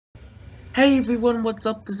Hey everyone, what's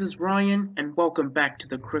up? This is Ryan, and welcome back to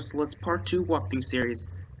the Khrysalis Part 2 walkthrough series.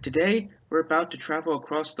 Today, we're about to travel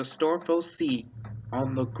across the Starfall Sea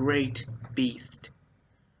on the Great Beast.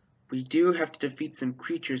 We do have to defeat some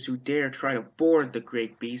creatures who dare try to board the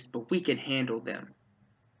Great Beast, but we can handle them.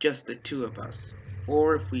 Just the two of us.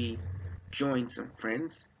 Or if we join some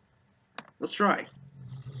friends. Let's try.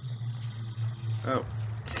 Oh.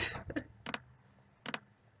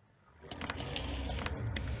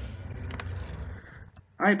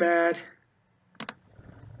 Hi, bad.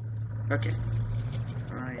 Okay.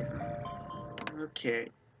 Alright. Okay.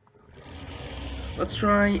 Let's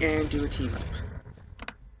try and do a team up.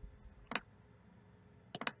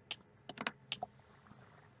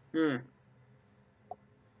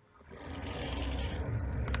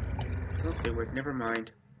 Okay, wait, never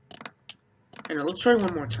mind. Anyway, let's try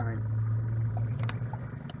one more time.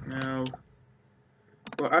 No.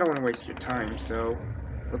 Well, I don't want to waste your time, so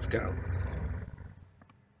let's go.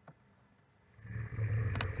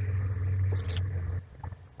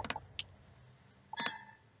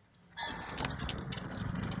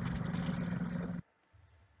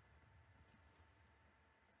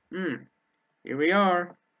 Here we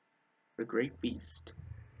are. The Great Beast.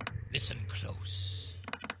 Listen close.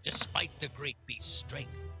 Despite the Great Beast's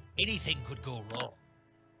strength, anything could go wrong.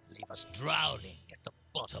 Leave us drowning at the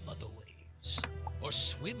bottom of the waves, or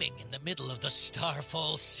swimming in the middle of the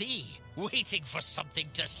Starfall Sea, waiting for something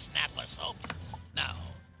to snap us up. Now,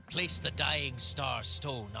 place the Dying Star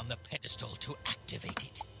Stone on the pedestal to activate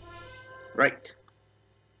it. Right.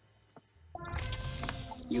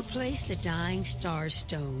 You place the Dying Star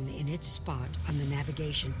Stone in its spot on the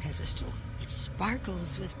navigation pedestal. It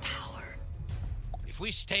sparkles with power. If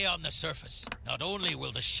we stay on the surface, not only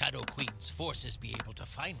will the Shadow Queen's forces be able to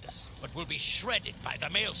find us, but we'll be shredded by the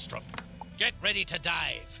Maelstrom. Get ready to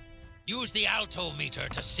dive. Use the altimeter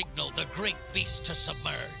to signal the Great Beast to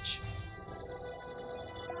submerge.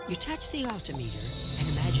 You touch the altimeter and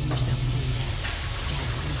imagine yourself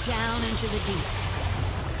going down into the deep.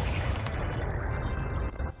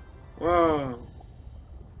 Whoa.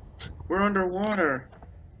 We're underwater.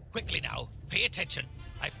 Quickly now, pay attention.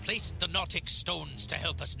 I've placed the Nautic stones to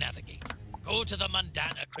help us navigate. Go to the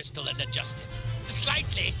Mundana crystal and adjust it.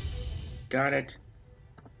 Slightly. Got it.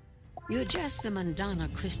 You adjust the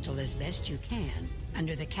Mundana crystal as best you can,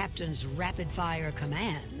 under the captain's rapid-fire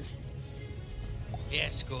commands.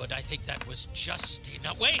 Yes, good. I think that was just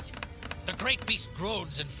enough. Wait! The Great Beast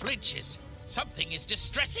groans and flinches. Something is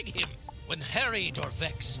distressing him. When harried or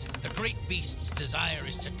vexed, the Great Beast's desire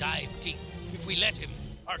is to dive deep. If we let him,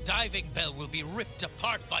 our diving bell will be ripped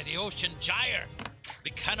apart by the ocean gyre.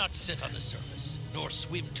 We cannot sit on the surface, nor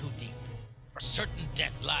swim too deep, for certain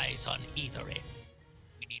death lies on either end.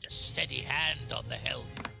 We need a steady hand on the helm.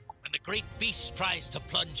 When the Great Beast tries to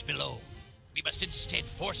plunge below, we must instead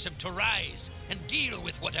force him to rise and deal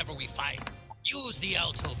with whatever we find. Use the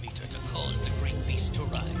altimeter to cause the Great Beast to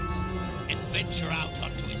rise, and venture out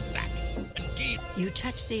onto his back and deal. You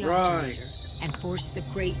touch the altimeter and force the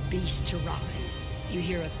Great Beast to rise. You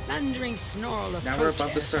hear a thundering snarl of Now protest, we're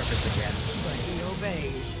above the surface again. but he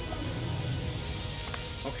obeys.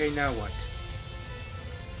 Okay, now what?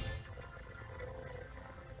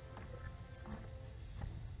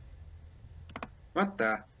 What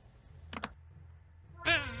the?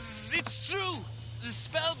 Buzz, it's true! The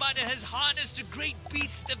Spellbinder has harnessed a great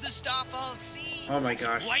beast of the Starfall Sea. Oh my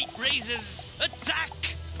gosh. White Razors, attack!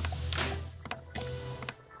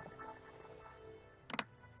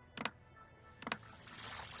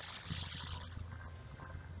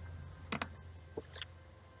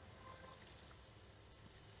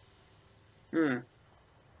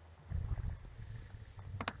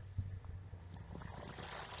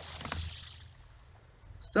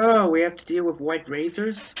 So, we have to deal with white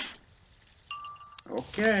razors?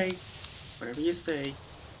 Okay. Whatever you say.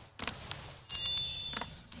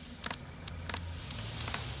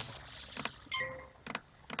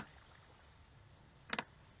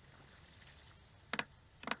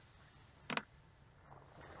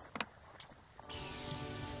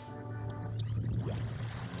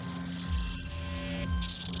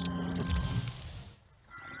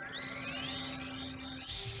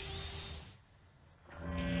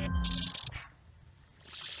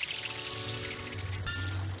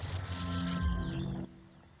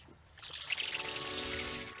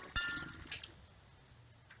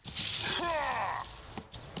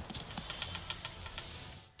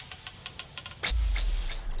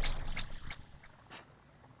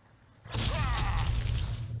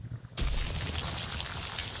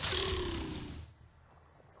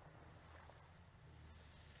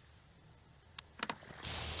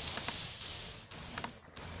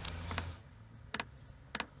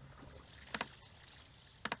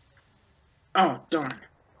 Oh, darn.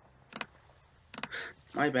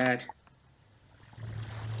 My bad.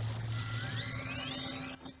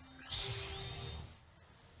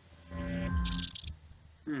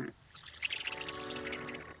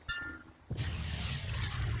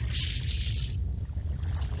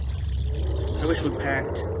 I wish we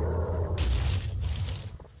packed. Oh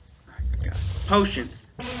my God.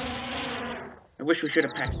 Potions. I wish we should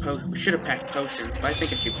have packed potions, but I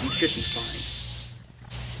think we should be fine.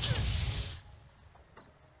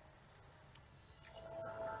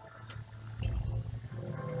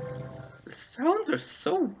 The sounds are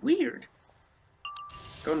so weird.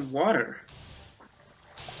 On water.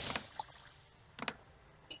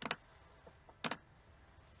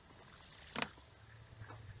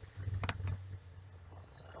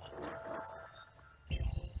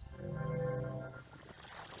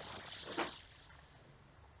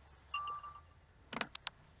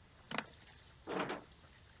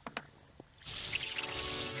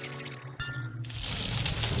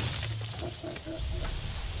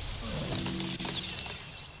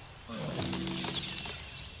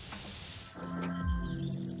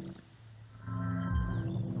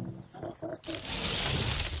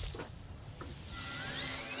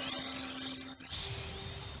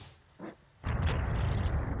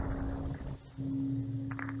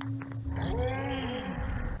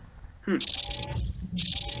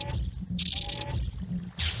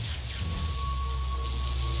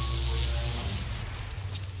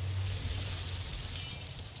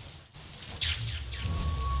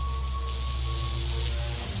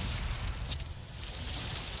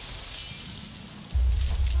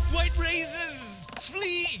 White razors!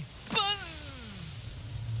 Flee! Buzz!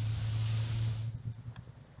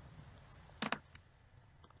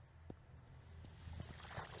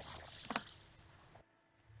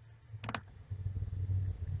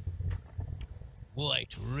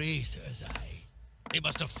 White razors, aye. They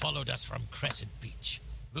must have followed us from Crescent Beach.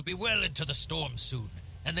 We'll be well into the storm soon,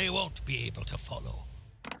 and they won't be able to follow.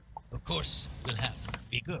 Of course, we'll have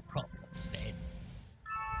bigger problems then.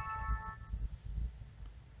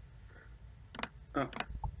 Oh.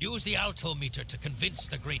 Use the altimeter to convince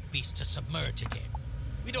the great beast to submerge again.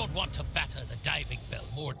 We don't want to batter the diving bell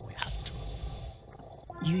more than we have to.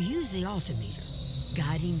 You use the altimeter,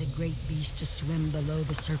 guiding the great beast to swim below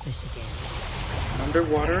the surface again.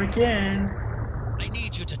 Underwater again. I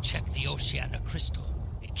need you to check the Oceana crystal.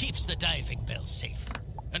 It keeps the diving bell safe.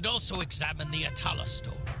 And also examine the Atala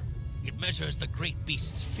stone. It measures the great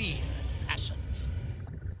beast's fear and passions.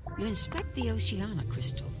 You inspect the Oceana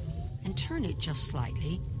crystal and turn it just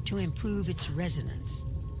slightly to improve its resonance.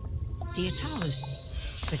 The Atala's,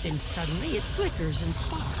 but then suddenly it flickers and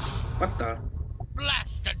sparks. What the?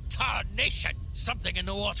 Blast and tarnation! Something in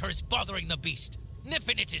the water is bothering the beast,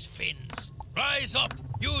 nipping at his fins. Rise up,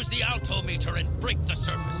 use the altimeter and break the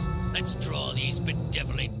surface. Let's draw these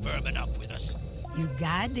bedeviling vermin up with us. You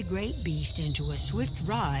guide the great beast into a swift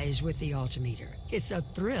rise with the altimeter. It's a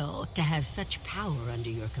thrill to have such power under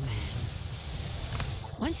your command.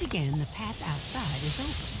 Once again, the path outside is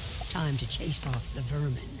open. Time to chase off the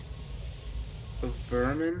vermin. The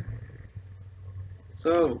vermin?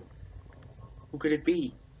 So, who could it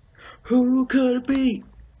be? Who could it be?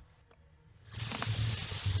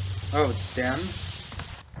 Oh, it's them?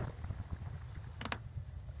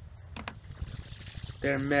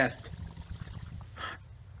 They're meth.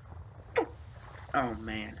 Oh,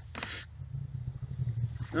 man.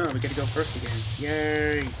 Oh, we gotta go first again.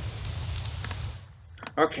 Yay!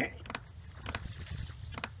 Okay.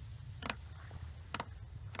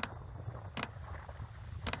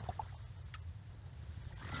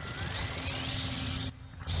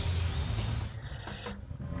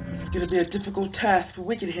 This is gonna be a difficult task, but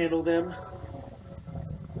we can handle them.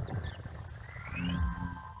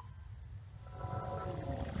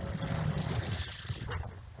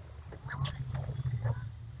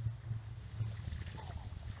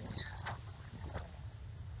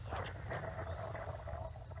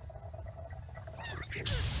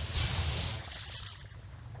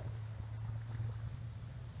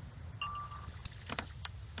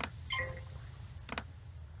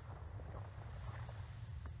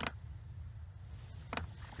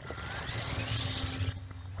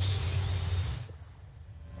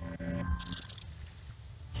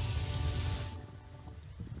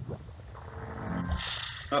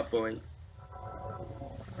 Oh boy.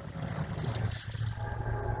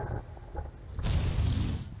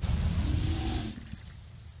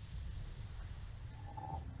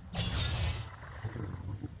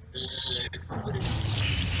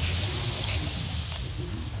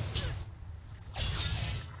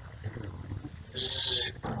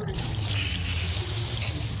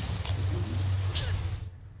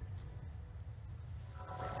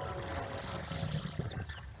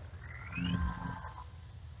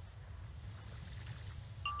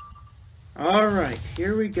 Alright,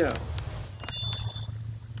 here we go.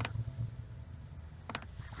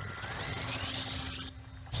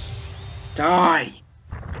 Die!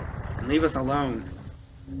 And leave us alone.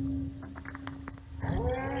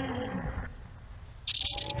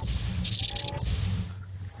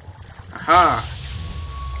 Aha!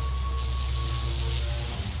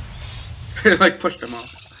 Like pushed him off.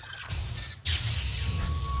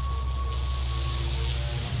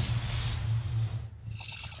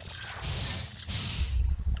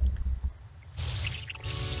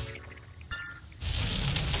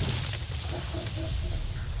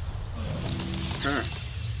 Huh.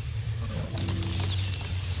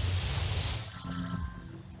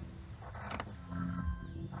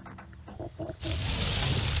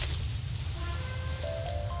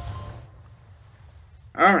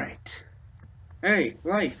 Alright. Hey,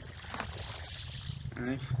 life.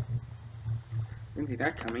 I didn't see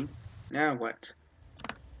that coming. Now what?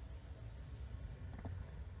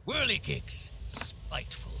 Whirligigs,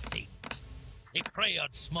 spiteful things. They prey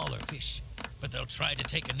on smaller fish, but they'll try to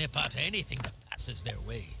take a nip out of anything that passes their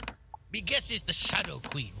way. Me guess is the Shadow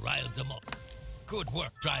Queen riled them up. Good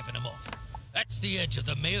work driving them off. That's the edge of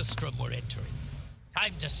the maelstrom we're entering.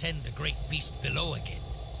 Time to send the great beast below again.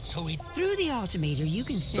 So we... Through the altimeter, you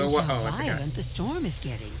can sense how violent the storm is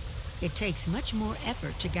getting. It takes much more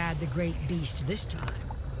effort to guide the great beast this time.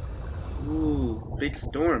 Ooh, big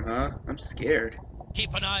storm, huh? I'm scared.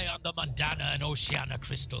 Keep an eye on the Mandana and Oceana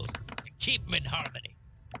crystals. And keep them in harmony.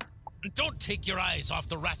 And don't take your eyes off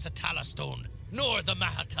the Rasatala stone, nor the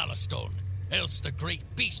Mahatala stone. Else the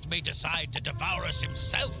great beast may decide to devour us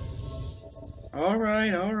himself.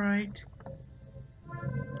 Alright, alright.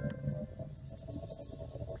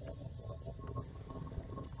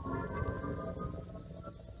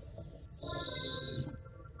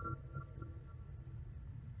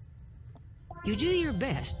 You do your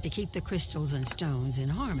best to keep the crystals and stones in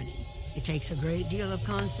harmony. It takes a great deal of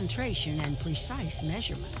concentration and precise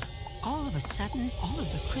measurements. All of a sudden, all of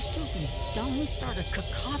the crystals and stones start a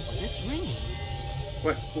cacophonous ringing.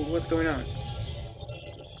 What's going on?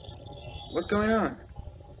 What's going on?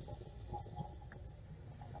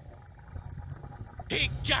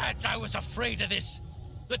 Egads, I was afraid of this.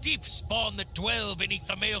 The deep spawn that dwell beneath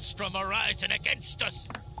the maelstrom are rising against us.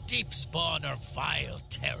 Deep spawn are vile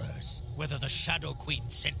terrors. Whether the Shadow Queen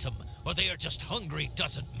sent them, or they are just hungry,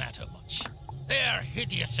 doesn't matter much. They are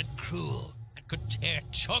hideous and cruel, and could tear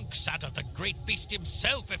chunks out of the great beast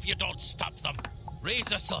himself if you don't stop them.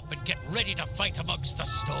 Raise us up and get ready to fight amongst the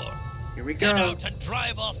storm. Here we go. Get out and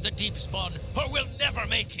drive off the deep spawn, or we'll never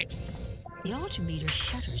make it. The altimeter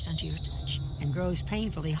shudders under your touch and grows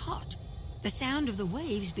painfully hot. The sound of the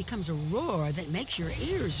waves becomes a roar that makes your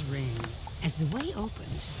ears ring. As the way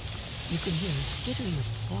opens, you can hear a skittering of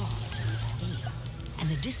claws and scales, and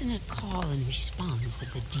the dissonant call and response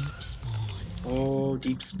of the deep spawn. Oh,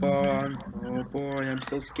 deep spawn. Oh boy, I'm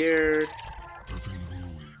so scared.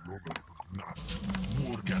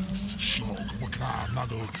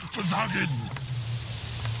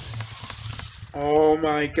 Oh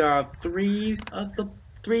my god, three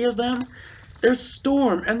of them? They're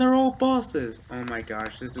Storm, and they're all bosses. Oh my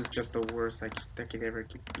gosh, this is just the worst that could ever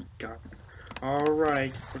be gotten.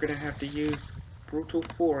 Alright, we're gonna have to use brute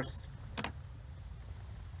force.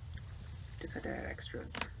 Just had to add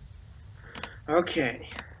extras. Okay.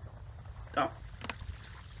 Oh.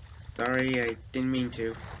 Sorry, I didn't mean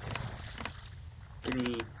to. Give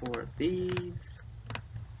me 4 of these.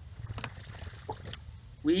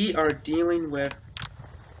 We are dealing with...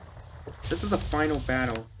 This is the final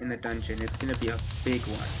battle in the dungeon. It's gonna be a big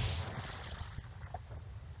one.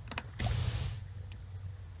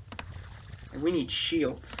 And we need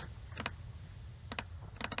shields.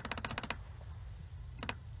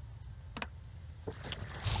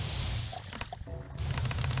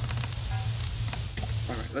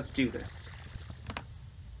 Alright, let's do this.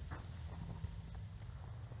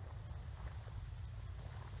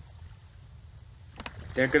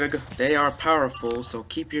 They're gonna go. They are powerful, so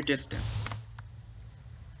keep your distance.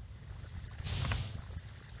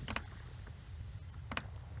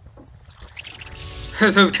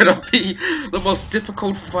 This is gonna be the most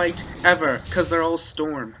difficult fight ever, because they're all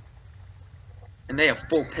Storm. And they have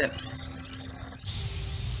full pips.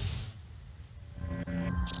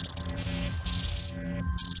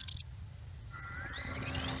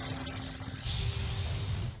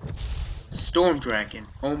 Storm Dragon.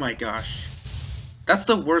 Oh my gosh. That's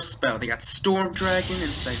the worst spell. They got Storm Dragon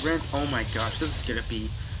and Sirens. Oh my gosh, this is gonna be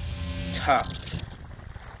tough.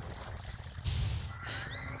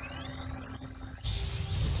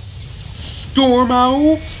 Storm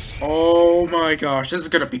Owl! Oh my gosh, this is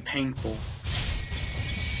gonna be painful.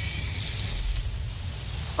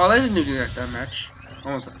 Oh, they didn't do that much.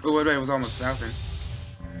 Almost. Oh, wait, it was almost 1,000.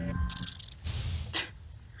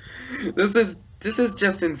 This is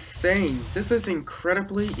just insane. This is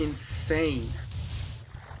incredibly insane.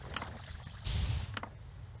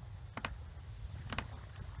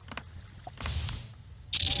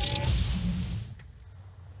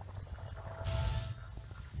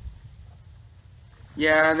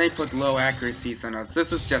 Yeah, and they put low accuracies on us.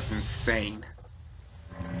 This is just insane.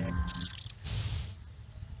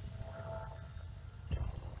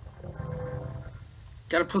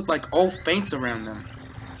 Gotta put like all feints around them.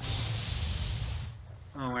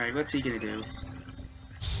 Alright, what's he gonna do?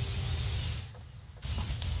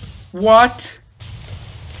 What?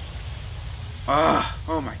 Ah,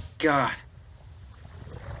 oh my god.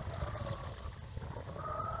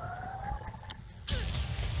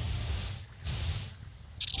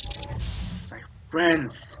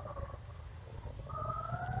 Sirens.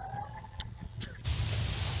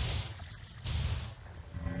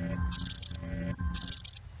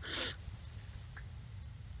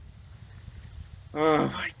 Oh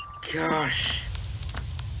my gosh.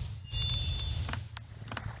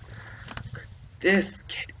 Could this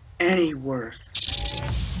get any worse?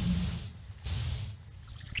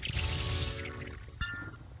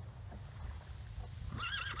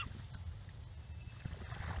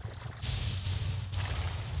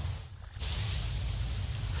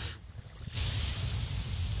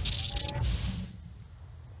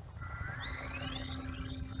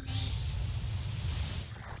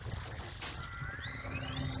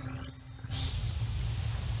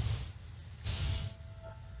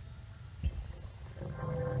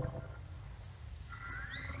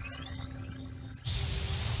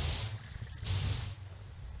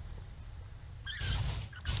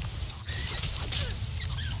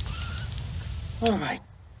 Oh my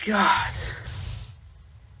god.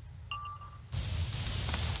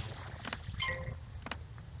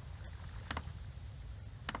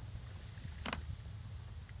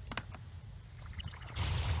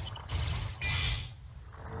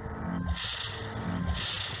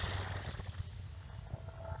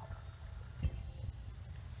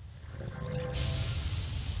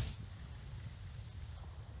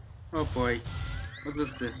 Oh boy. What's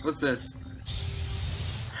this? What's this?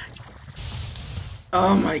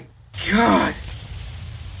 Oh my god!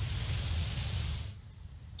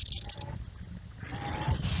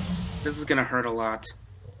 This is gonna hurt a lot.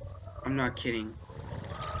 I'm not kidding.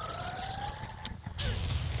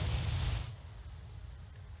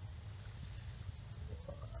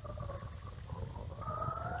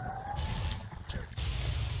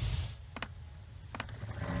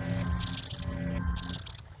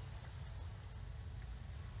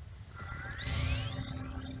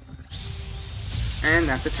 And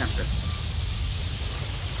that's a Tempest.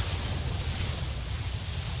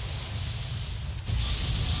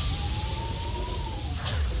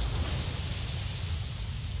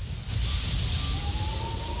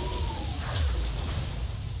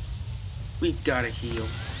 We've gotta heal.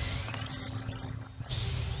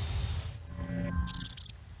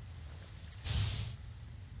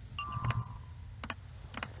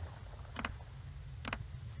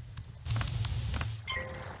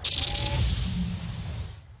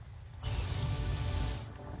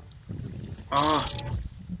 Oh,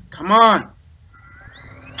 come on!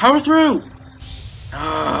 Power through!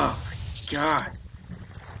 Oh my god.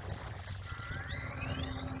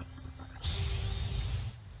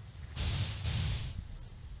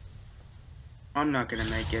 I'm not gonna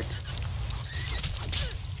make it.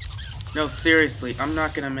 No, seriously, I'm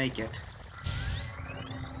not gonna make it.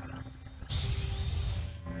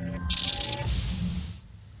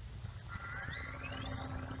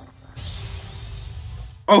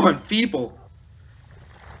 Oh, I'm feeble.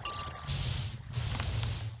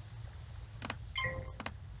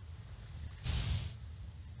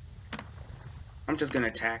 I'm just gonna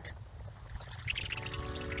attack.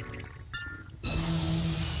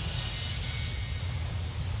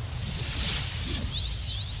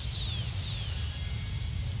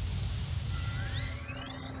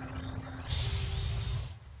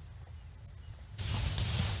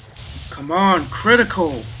 Come on,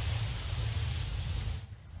 critical!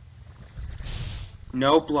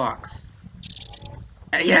 No blocks.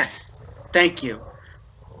 Yes! Thank you.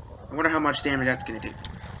 I wonder how much damage that's gonna do.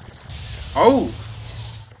 Oh!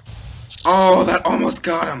 Oh, that almost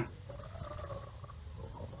got him!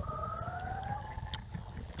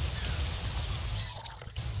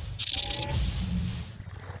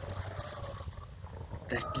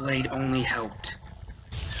 That blade only helped.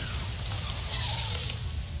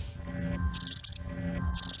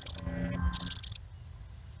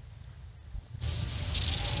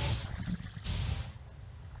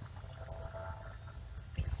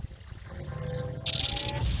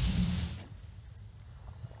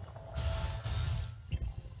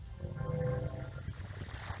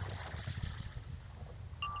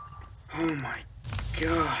 Oh my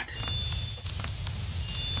god.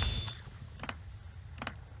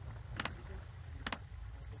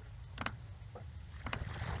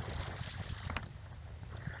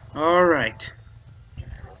 Alright.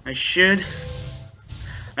 I should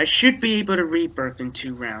be able to rebirth in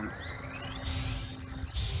 2 rounds.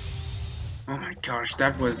 Oh my gosh,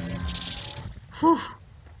 that was... Whew.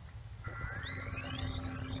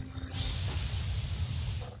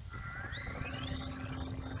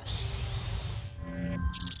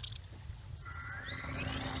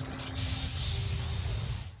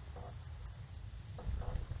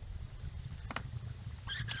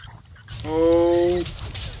 Oh...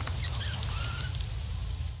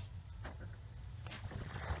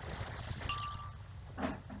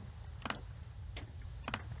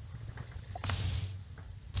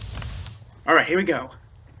 Alright, here we go.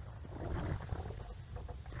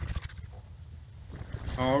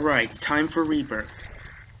 Alright, it's time for rebirth.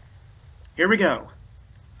 Here we go.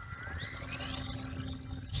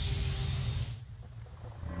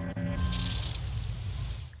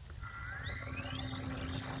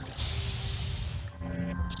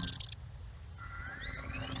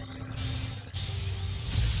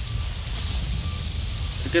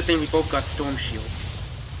 It's a good thing we both got storm shields.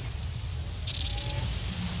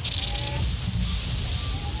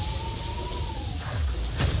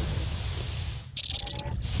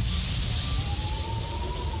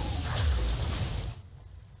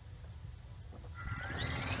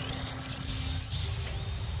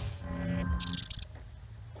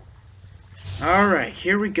 Alright,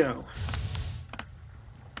 here we go.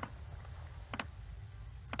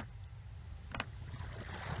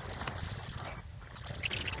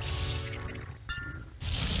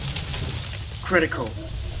 Critical.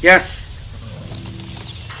 Yes!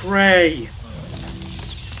 Pray!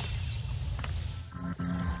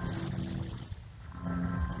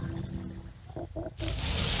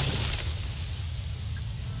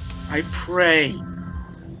 I pray.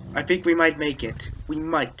 I think we might make it. We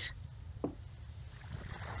might.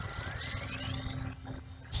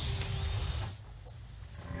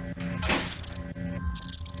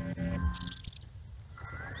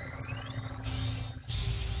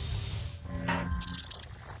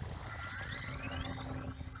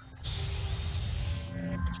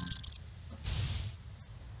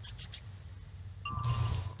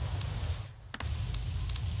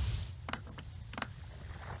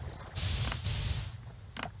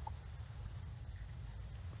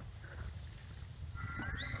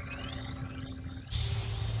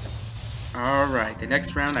 Alright, the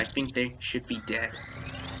next round I think they should be dead.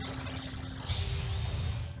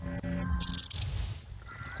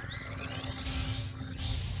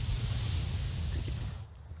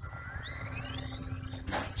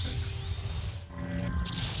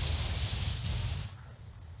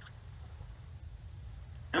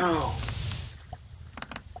 Oh.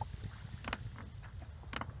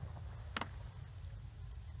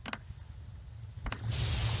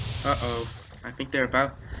 Uh-oh. I think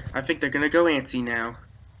they're gonna go antsy now.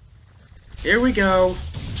 Here we go!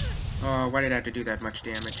 Oh, why did I have to do that much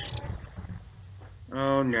damage?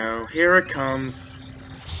 Oh no, here it comes.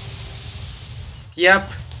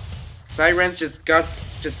 Yep. Siren's just got,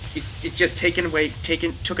 it just taken away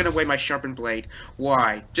my sharpened blade.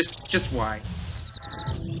 Why? Just why?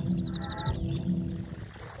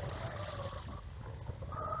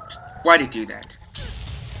 Why'd it do that?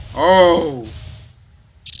 Oh!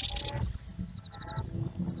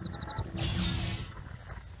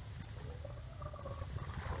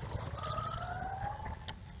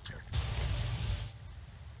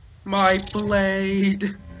 My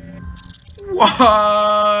blade!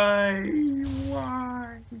 Why?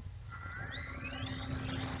 Why?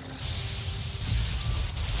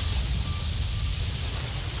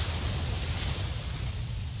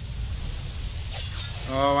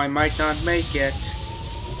 Oh, I might not make it.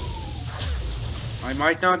 I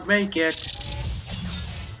might not make it.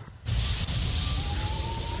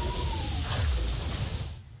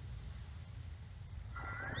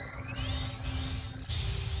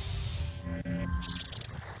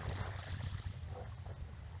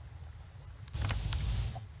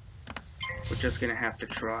 We're just gonna have to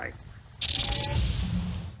try.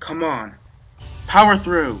 Come on. Power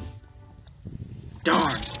through.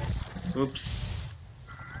 Darn. Oops.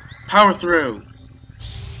 Power through.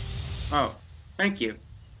 Oh, thank you.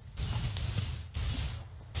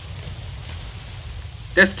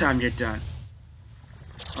 This time you're done.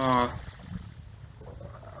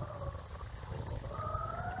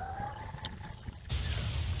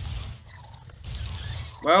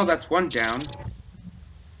 Well, that's one down.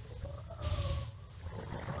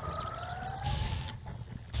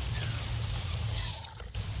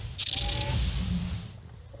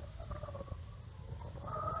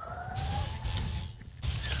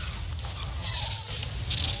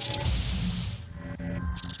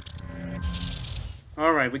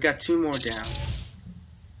 Alright, we got 2 more down.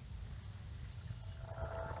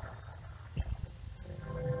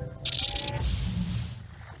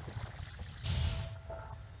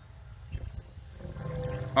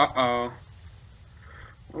 Uh-oh.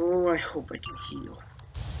 Oh, I hope I can heal.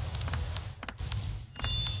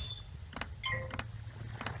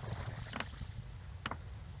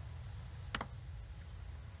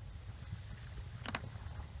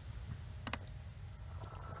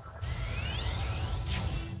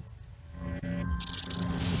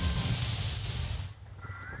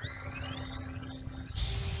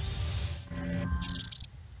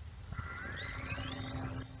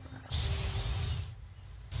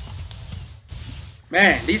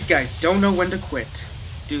 Man, these guys don't know when to quit,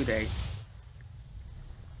 do they?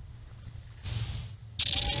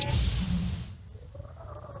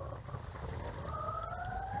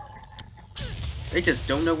 They just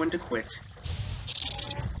don't know when to quit.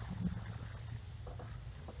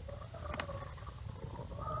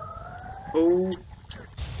 Oh,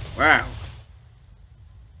 wow.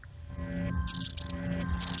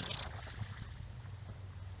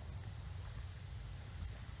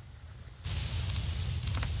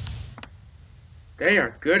 They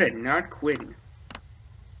are good at not quitting.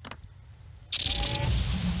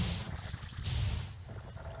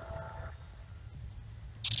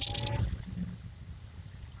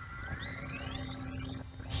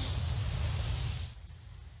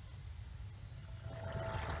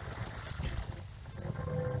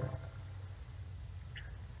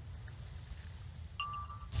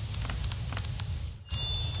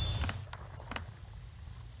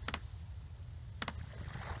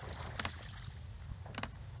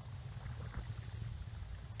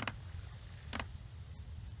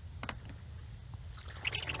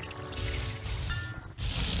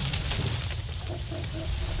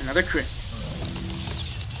 Another crit.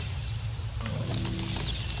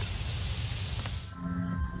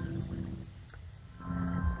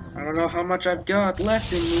 I don't know how much I've got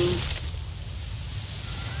left in me.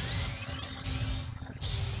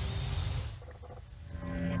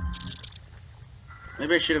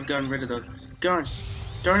 Maybe I should have gotten rid of those.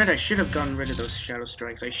 Darn it, I should have gotten rid of those shadow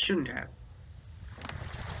strikes. I shouldn't have.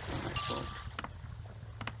 My fault.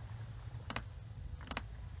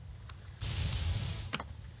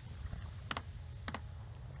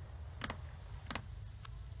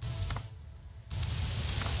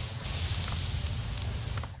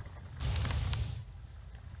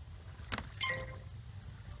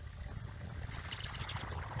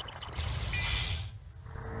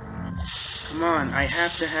 Come on, I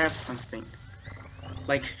have to have something.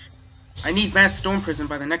 Like, I need Mass Storm Prison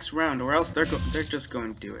by the next round, or else they're just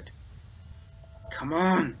going to do it. Come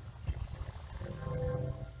on!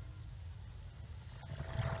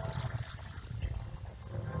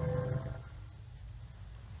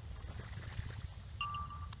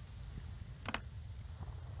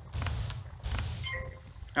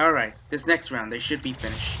 Alright, this next round, they should be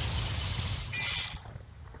finished.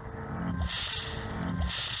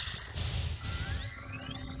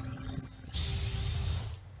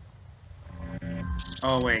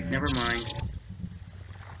 Oh wait, never mind.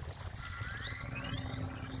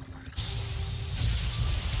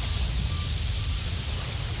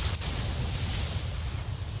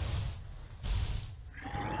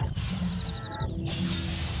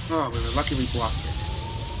 Oh, we were lucky we blocked it.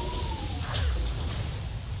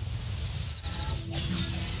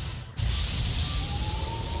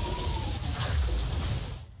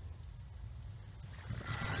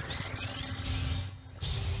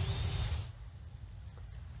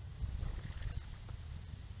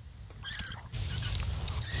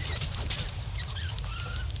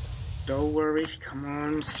 Don't worry, come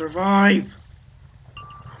on, survive!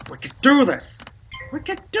 We can do this! We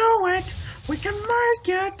can do it! We can make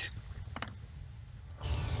it!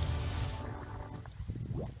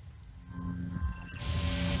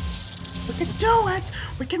 We can do it!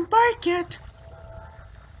 We can make it!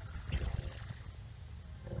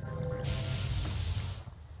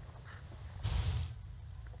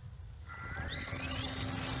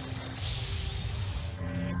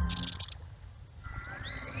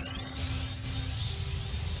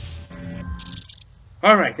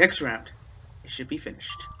 Alright, next round. It should be finished.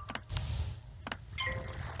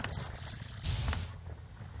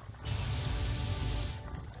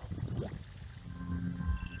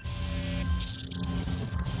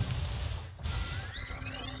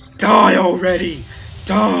 Die already!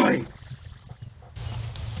 Die!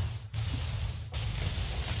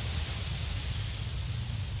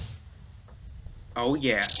 Oh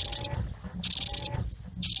yeah.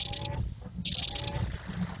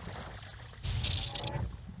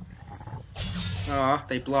 Aw,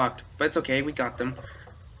 they blocked. But it's okay, we got them.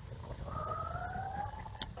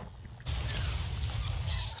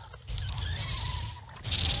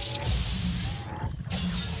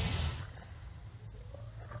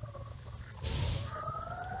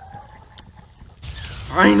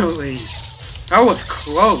 Finally! That was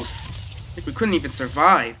close! I think we couldn't even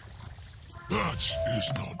survive. That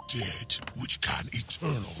is not dead, which can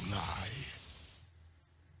eternal lie.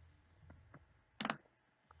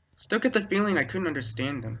 Still get the feeling I couldn't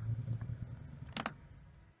understand them.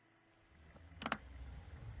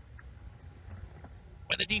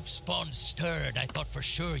 When the deep spawn stirred, I thought for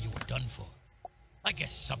sure you were done for. I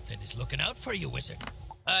guess something is looking out for you, Wizard.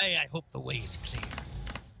 I hope the way is clear.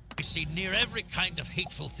 We've seen near every kind of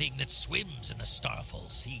hateful thing that swims in the Starfall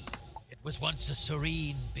Sea. It was once a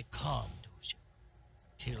serene, becalmed ocean,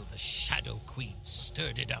 till the Shadow Queen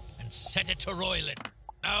stirred it up and set it to roiling.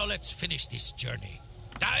 Now let's finish this journey.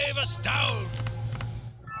 Dive us down!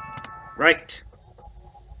 Right.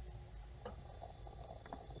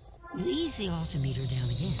 You ease the altimeter down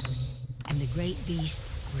again, and the great beast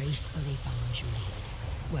gracefully follows your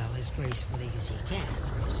lead. Well, as gracefully as he can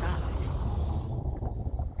for his size.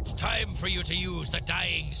 It's time for you to use the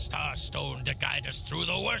Dying Starstone to guide us through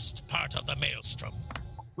the worst part of the Maelstrom.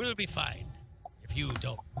 We'll be fine, if you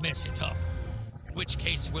don't mess it up. In which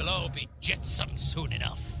case, we'll all be jetsam soon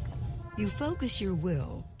enough. You focus your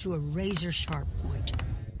will to a razor-sharp point,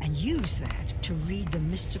 and use that to read the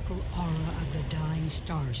mystical aura of the Dying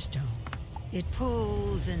Starstone. It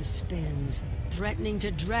pulls and spins, threatening to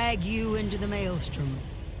drag you into the Maelstrom.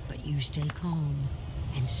 But you stay calm,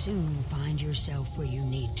 and soon find yourself where you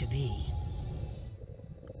need to be.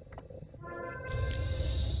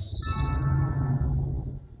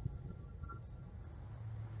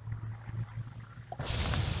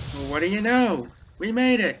 Well, what do you know? We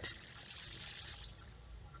made it!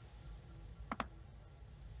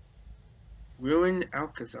 Ruined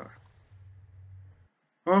Alcazar.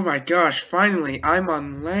 Oh my gosh, finally, I'm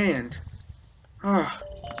on land! Ah,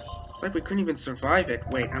 it's like we couldn't even survive it.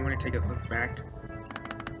 Wait, I'm gonna take a look back.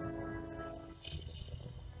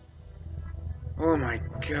 Oh my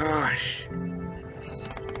gosh.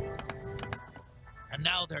 And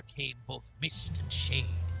now there came both mist and shade,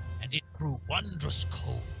 and it grew wondrous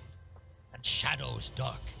cold. And shadows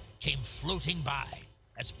dark came floating by,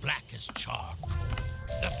 as black as charcoal.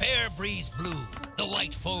 The fair breeze blew, the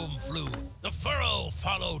white foam flew, the furrow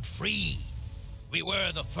followed free. We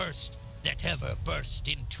were the first that ever burst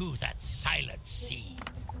into that silent sea.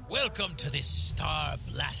 Welcome to this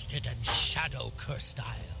star-blasted and shadow-cursed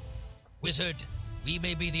isle. Wizard, we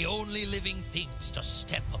may be the only living things to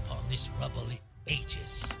step upon this rubble in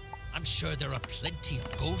ages. I'm sure there are plenty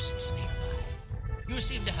of ghosts nearby. You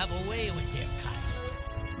seem to have a way with their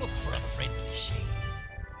kind. Look for a friendly shade.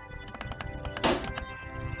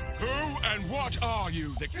 Who and what are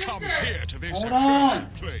you that comes here to this Hold accursed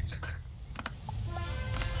on. place?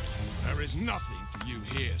 There is nothing for you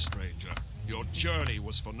here, stranger. Your journey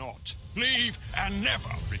was for naught. Leave and never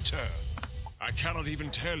return. I cannot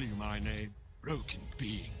even tell you my name, broken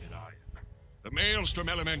being that I am. The Maelstrom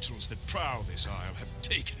elementals that prowl this isle have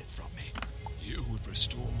taken it from me. You would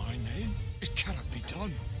restore my name? It cannot be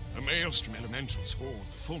done. The Maelstrom elementals hoard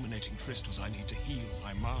the fulminating crystals I need to heal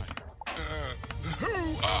my mind.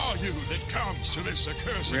 Who are you that comes to this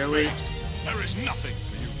accursed Really? place? There is nothing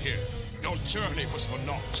for you here. Your journey was for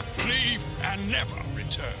naught. Leave and never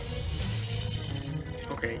return.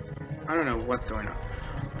 Okay, I don't know what's going on.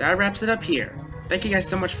 That wraps it up here. Thank you guys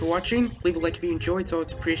so much for watching. Leave a like if you enjoyed, so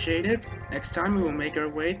it's appreciated. Next time we will make our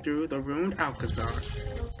way through the ruined Alcazar.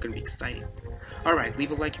 It's gonna be exciting. Alright,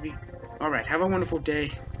 leave a like if you... Alright, have a wonderful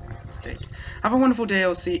day. Mistake. Have a wonderful day,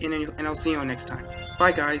 and I'll see you next time.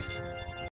 Bye guys.